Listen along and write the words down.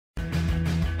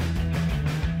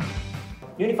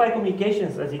unified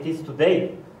communications as it is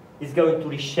today is going to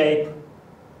reshape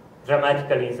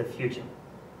dramatically in the future.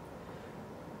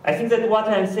 I think that what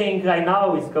I'm saying right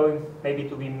now is going maybe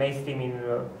to be mainstream in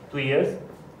 2 years.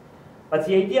 But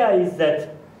the idea is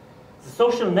that the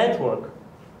social network,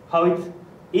 how it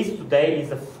is today,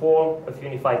 is a form of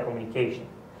unified communication.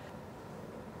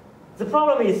 The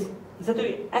problem is that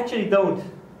we actually don't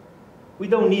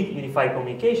need unified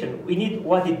communication. We need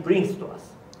what it brings to us.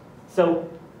 So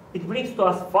it brings to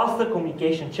us faster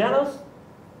communication channels,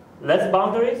 less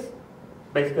boundaries.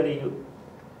 Basically,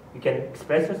 you can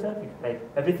express yourself, you can make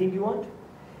everything you want.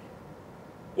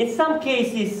 In some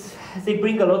cases, they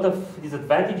bring a lot of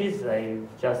disadvantages. I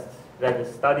just read a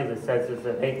study that says that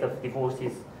the rate of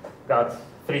divorces got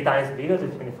 3 times bigger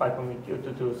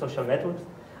due to social networks.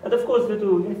 And of course, due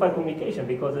to unified communication,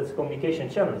 because it's communication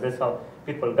channels. That's how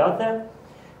people got there.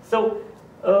 So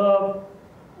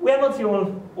we are not the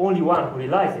only one who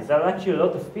realizes. There are actually a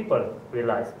lot of people who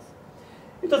realize this.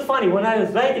 It was funny, when I was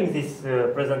writing this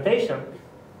presentation,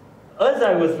 as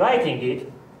I was writing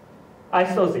it, I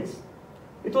saw this.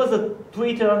 It was a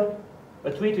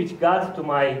tweet which got to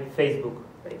my Facebook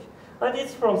page. And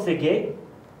it's from Sergey,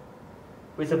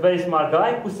 who is a very smart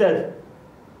guy, who said,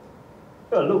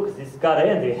 oh, look, this guy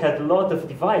Andy had a lot of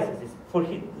devices. For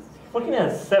him, he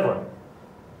has 7.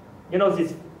 You know,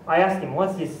 this, I asked him,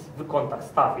 what's this VKontakte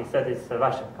stuff? He said it's a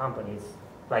Russian company. It's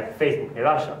like Facebook in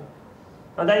Russia.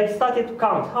 And I started to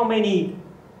count how many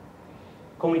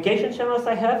communication channels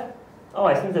I have. Oh,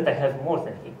 I think that I have more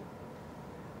than him.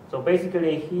 So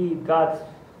basically, he got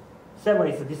 7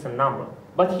 is a decent number.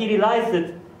 But he realized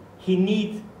that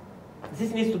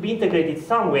this needs to be integrated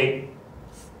some way,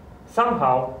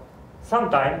 somehow,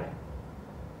 sometime.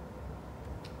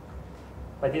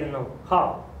 I didn't know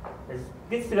how.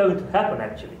 This is going to happen,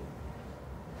 actually.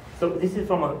 So this is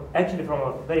actually from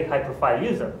a very high-profile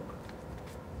user.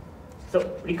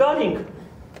 So regarding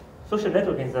social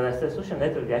networking, as I said, social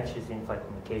networking actually is unified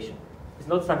communication. It's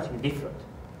not something different.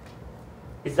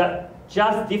 It's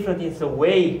just different in the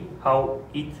way how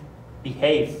it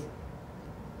behaves.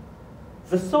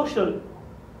 The social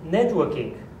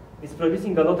networking is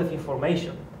producing a lot of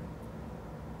information.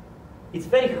 It's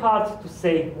very hard to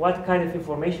say what kind of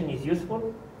information is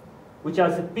useful, which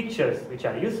are the pictures which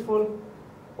are useful,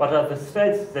 what are the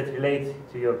threads that relate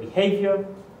to your behavior.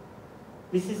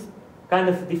 This is kind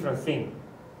of a different thing.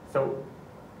 So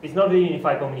it's not really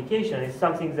unified communication, it's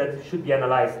something that should be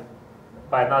analyzed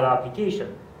by another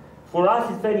application. For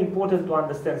us, it's very important to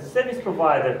understand the service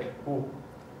provider who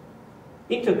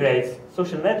integrates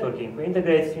social networking, who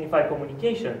integrates unified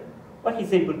communication, what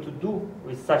he's able to do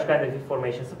with such kind of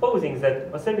information, supposing that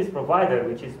a service provider,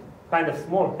 which is kind of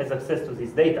small, has access to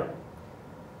this data.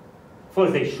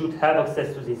 First, they should have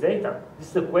access to this data. This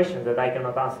is a question that I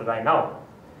cannot answer right now.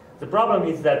 The problem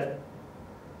is that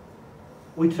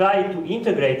we try to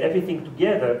integrate everything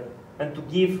together and to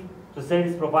give to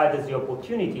service providers the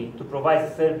opportunity to provide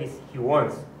the service he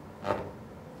wants.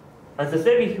 And the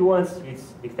service he wants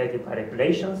is dictated by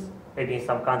regulations. Maybe in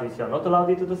some countries you are not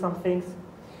allowed to do some things.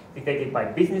 Dictated by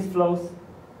business flows.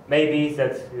 Maybe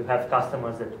that you have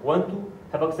customers that want to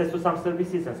have access to some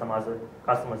services and some other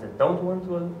customers that don't want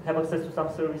to have access to some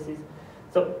services.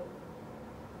 So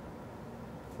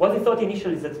what we thought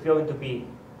initially is that it's going to be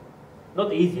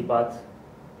not easy, but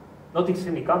not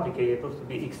extremely complicated. It proves to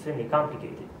be extremely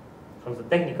complicated from the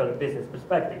technical and business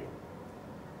perspective.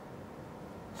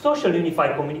 Social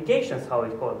unified communications, how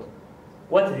it's called.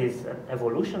 What is an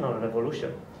evolution or a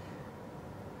revolution?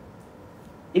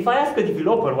 If I ask a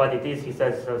developer what it is, he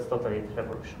says it's totally a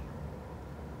revolution.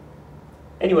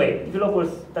 Anyway, developers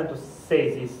tend to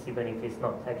say this even if it's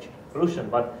not actually a revolution,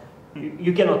 but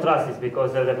you cannot trust this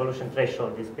because the revolution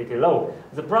threshold is pretty low.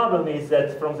 The problem is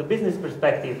that from the business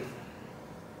perspective,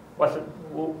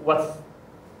 what's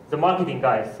the marketing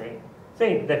guy saying?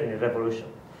 Saying definitely revolution.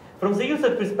 From the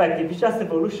user perspective, it's just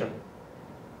evolution.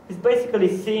 It's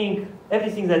basically seeing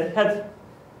everything that had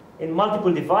in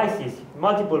multiple devices,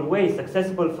 multiple ways,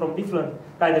 accessible from different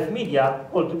kind of media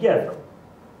all together.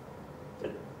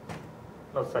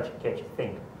 Not such a catchy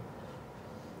thing.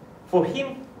 For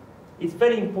him, it's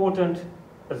very important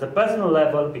at the personal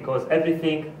level because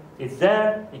everything is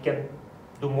there, he can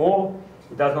do more,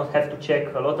 he does not have to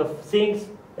check a lot of things.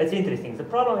 That's interesting. The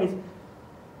problem is,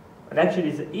 and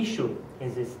actually the issue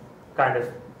in this kind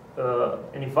of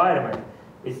environment,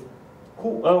 is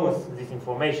who owns this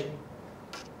information.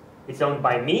 It's owned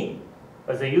by me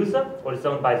as a user, or it's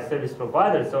owned by the service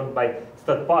provider, it's owned by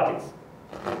third parties.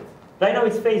 Right now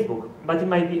it's Facebook, but it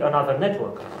might be another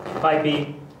network. It might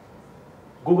be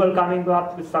Google coming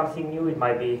up with something new, it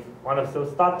might be one of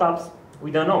those startups,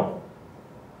 we don't know.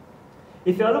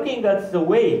 if you are looking at the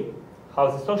way how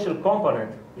the social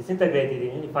component is integrated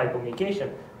in unified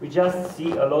communication, we just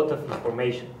see a lot of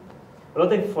information. A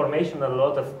lot of information and a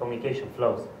lot of communication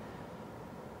flows.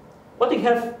 What we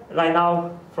have right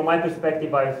now, from my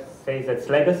perspective, I say that's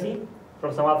legacy.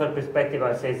 From some other perspective,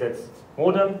 I say that's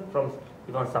modern. From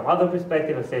even some other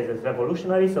perspective, I say that's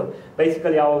revolutionary. So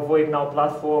basically, our VoIP Now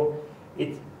platform,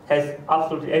 it has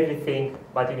absolutely everything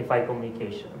but unified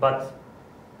communication. But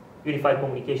unified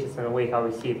communications in a way how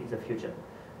we see it in the future.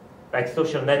 Like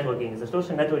social networking, the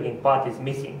social networking part is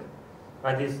missing.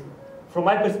 And this, from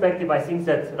my perspective, I think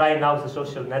that right now the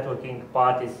social networking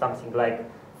part is something like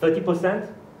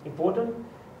 30% important.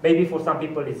 Maybe for some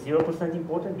people it's 0%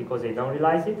 important because they don't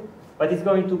realize it. But it's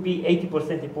going to be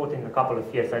 80% important in a couple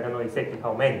of years. I don't know exactly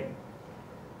how many.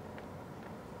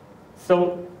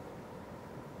 So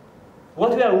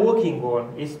what we are working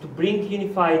on is to bring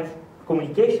unified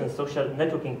communication, social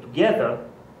networking together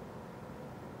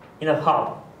in a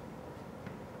hub.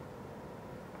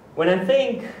 When I'm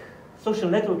saying social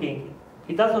networking,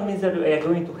 it doesn't mean that we are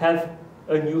going to have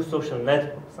a new social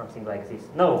network, something like this.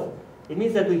 No, it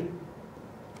means that we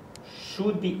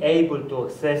should be able to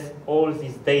access all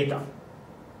this data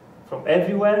from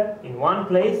everywhere in one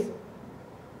place,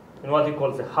 in what we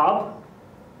call the hub,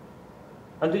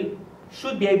 and we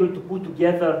should be able to put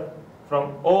together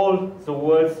from all the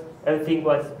words everything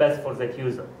what's best for that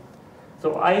user.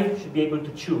 So I should be able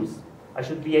to choose. I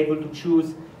should be able to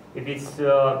choose if it's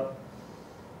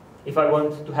if I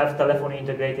want to have telephony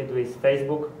integrated with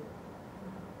Facebook,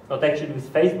 not actually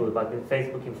with Facebook, but with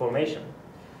Facebook information.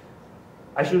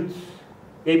 I should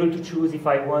be able to choose if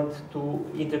I want to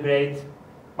integrate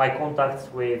my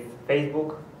contacts with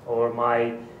Facebook or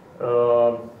my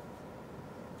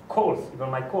calls,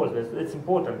 even my calls. That's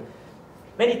important.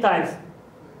 Many times,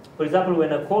 for example,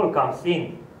 when a call comes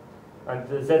in, and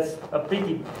that's a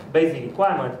pretty basic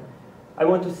requirement, I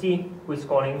want to see who is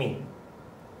calling me.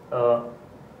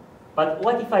 But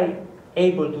what if I'm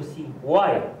able to see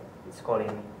why it's calling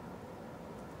me?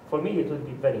 For me, it would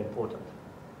be very important.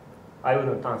 I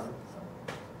wouldn't answer.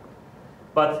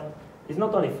 But it's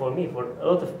not only for me, for a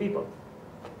lot of people.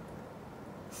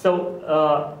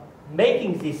 So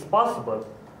making this possible,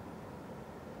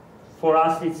 for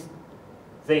us, it's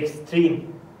the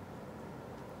extreme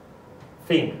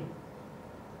thing.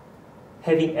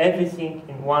 Having everything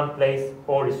in one place,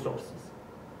 all resources.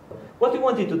 What we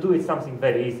wanted to do is something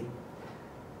very easy.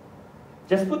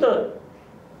 Just put an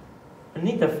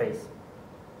interface.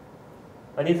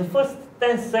 And in the first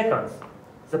 10 seconds,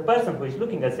 the person who is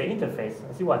looking at the interface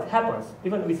and see what happens,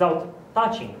 even without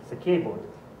touching the keyboard,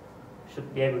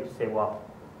 should be able to say, wow.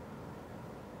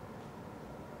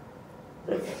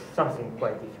 That's something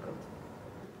quite difficult.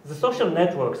 The social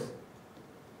networks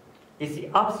is the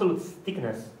absolute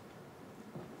stickiness,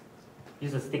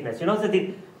 user stickiness. You know that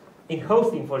in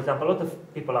hosting, for example, a lot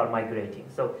of people are migrating.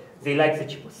 So they like the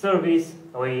cheaper service,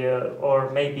 or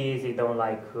maybe they don't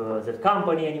like that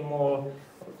company anymore,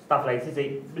 stuff like this.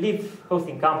 They leave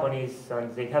hosting companies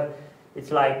and they have,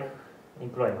 it's like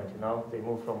employment, you know. They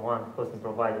move from one hosting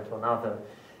provider to another.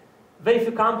 Very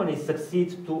few companies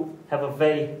succeed to have a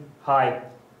very high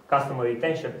customer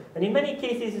retention. And in many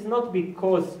cases, it's not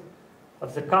because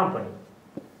of the company.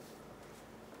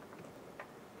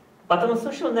 But on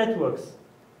social networks,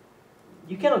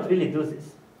 you cannot really do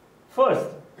this. First,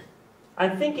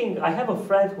 I'm thinking I have a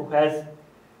friend who has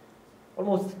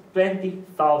almost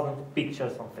 20,000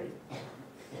 pictures on Facebook.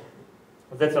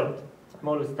 That's a lot. I'm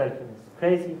always telling him it's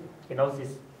crazy, he knows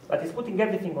this, but he's putting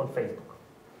everything on Facebook.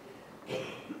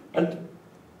 And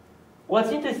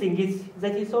what's interesting is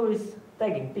that he's always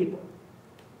tagging people.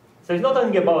 So it's not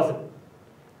only about the,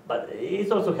 but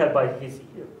it's also helped by his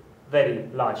very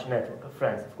large network of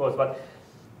friends, of course, but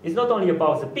it's not only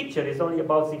about the picture, it's only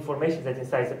about the information that's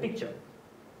inside the picture.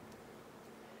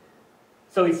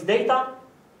 So it's data,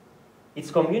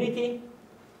 it's community,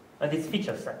 and it's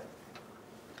feature set.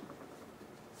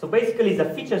 So basically the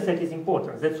feature set is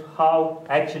important. That's how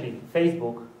actually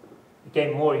Facebook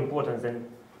became more important than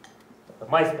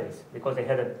MySpace, because they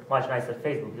had a much nicer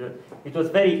Facebook. It was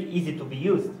very easy to be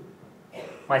used.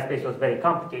 MySpace was very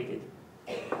complicated.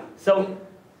 So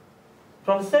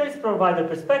from the service provider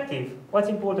perspective, what's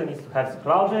important is to have the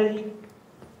cloud ready,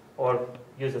 or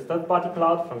use a third-party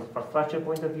cloud from the infrastructure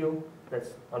point of view. That's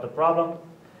not a problem.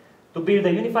 To build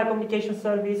a unified communication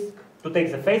service, to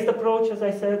take the phased approach, as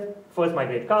I said, first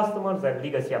migrate customers, then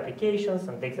legacy applications,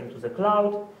 and take them to the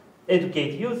cloud,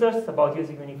 educate users about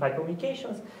using unified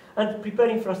communications, and prepare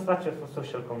infrastructure for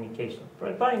social communication.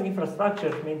 Preparing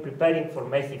infrastructure means preparing for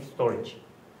massive storage.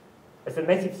 As a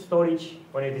massive storage,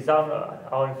 when you design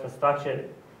our infrastructure,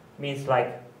 means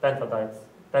like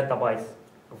petabytes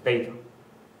of data.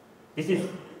 This is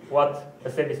what a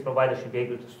service provider should be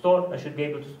able to store, and should be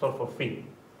able to store for free.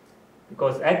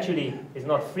 Because actually, it's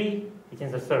not free, it's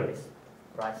in the service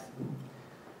price.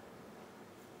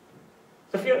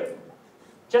 So here,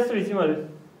 just to resume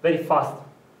very fast.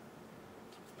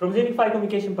 From the unified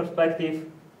communication perspective,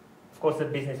 of course, the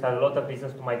business has a lot of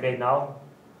business to migrate now.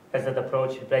 Has that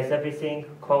approach, replace everything,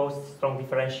 cost, strong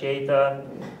differentiator,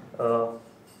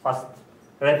 fast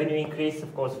revenue increase,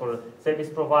 of course, for service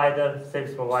provider.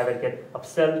 Service provider get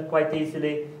upsell quite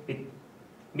easily. It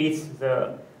meets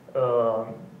the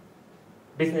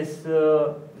businesses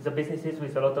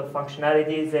with a lot of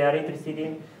functionalities they are interested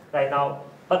in right now.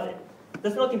 But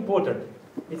that's not important.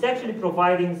 It's actually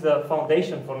providing the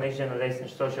foundation for next generation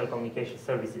social communication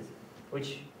services,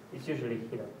 which is usually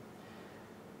hidden.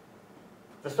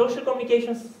 The social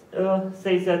communications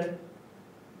says that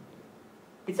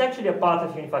it's actually a part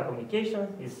of unified communication,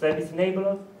 it's service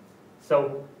enabler.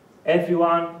 So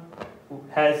everyone who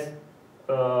has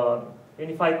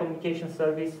unified communication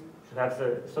service should have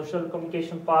the social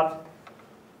communication part.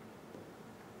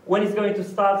 When it's going to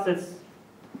start, that's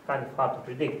kind of hard to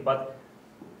predict, but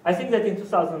I think that in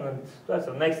 2012,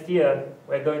 so next year,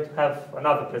 we're going to have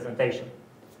another presentation.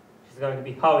 It's going to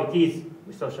be how it is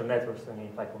with social networks and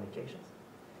unified communications.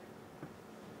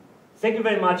 Thank you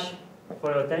very much for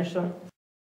your attention.